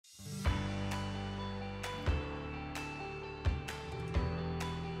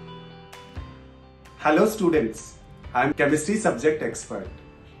Hello students, I am chemistry subject expert.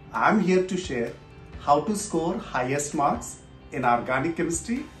 I am here to share how to score highest marks in organic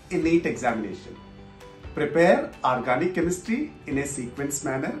chemistry in NEET examination. Prepare organic chemistry in a sequence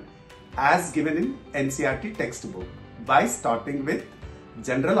manner as given in NCERT textbook by starting with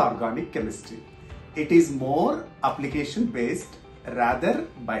general organic chemistry. It is more application based rather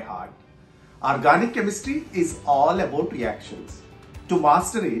by heart. Organic chemistry is all about reactions. To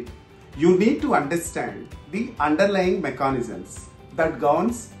master it, you need to understand the underlying mechanisms that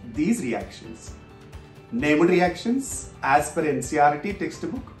governs these reactions. Named reactions as per NCERT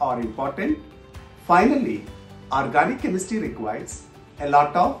textbook are important. Finally, organic chemistry requires a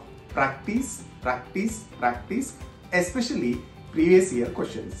lot of practice, especially previous year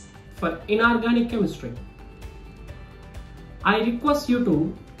questions. For inorganic chemistry, I request you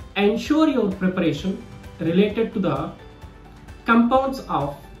to ensure your preparation related to the compounds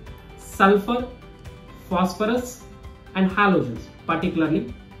of sulfur, phosphorus and halogens,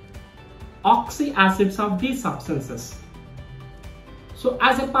 particularly oxy acids of these substances. So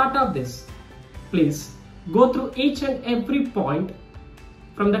as a part of this, please go through each and every point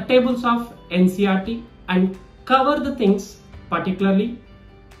from the tables of NCERT and cover the things, particularly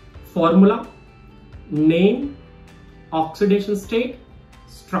formula, name, oxidation state,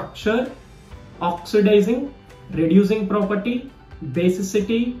 structure, oxidizing, reducing property,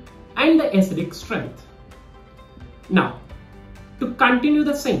 basicity and the acidic strength. Now, to continue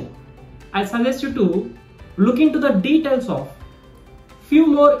the same, I suggest you to look into the details of few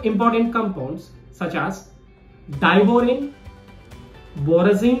more important compounds such as diborane,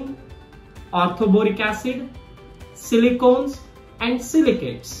 borazine, orthoboric acid, silicones and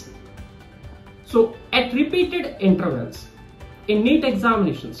silicates. So at repeated intervals in NEET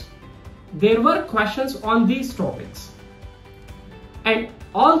examinations, there were questions on these topics. And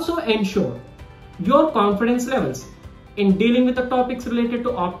also ensure your confidence levels in dealing with the topics related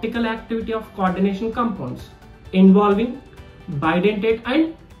to optical activity of coordination compounds involving bidentate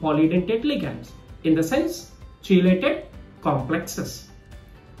and polydentate ligands, in the sense chelated complexes.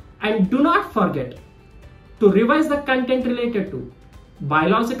 And do not forget to revise the content related to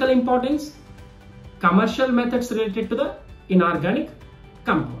biological importance, commercial methods related to the inorganic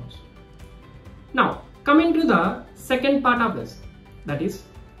compounds. Now, coming to the second part of this, that is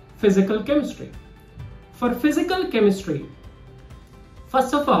physical chemistry. For physical chemistry,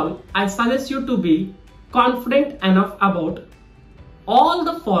 first of all, I suggest you to be confident enough about all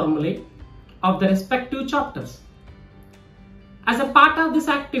the formulae of the respective chapters. As a part of this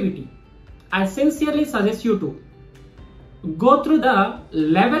activity, I sincerely suggest you to go through the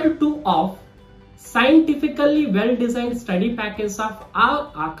level 2 of scientifically well-designed study package of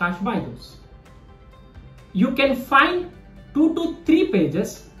our Aakash BYJU'S. You can find 2 to 3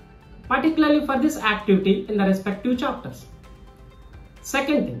 pages particularly for this activity in the respective chapters.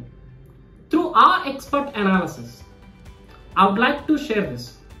 Second thing, through our expert analysis, I would like to share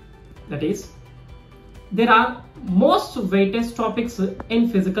this. That is, there are most weighted topics in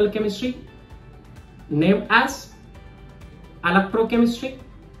physical chemistry named as electrochemistry,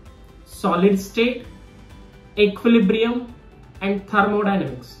 solid state, equilibrium and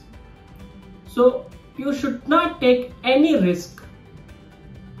thermodynamics. So you should not take any risk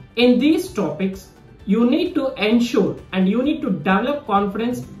in these topics. You need to ensure and you need to develop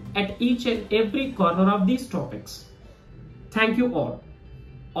confidence at each and every corner of these topics. Thank you all.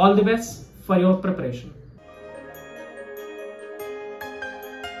 All the best for your preparation.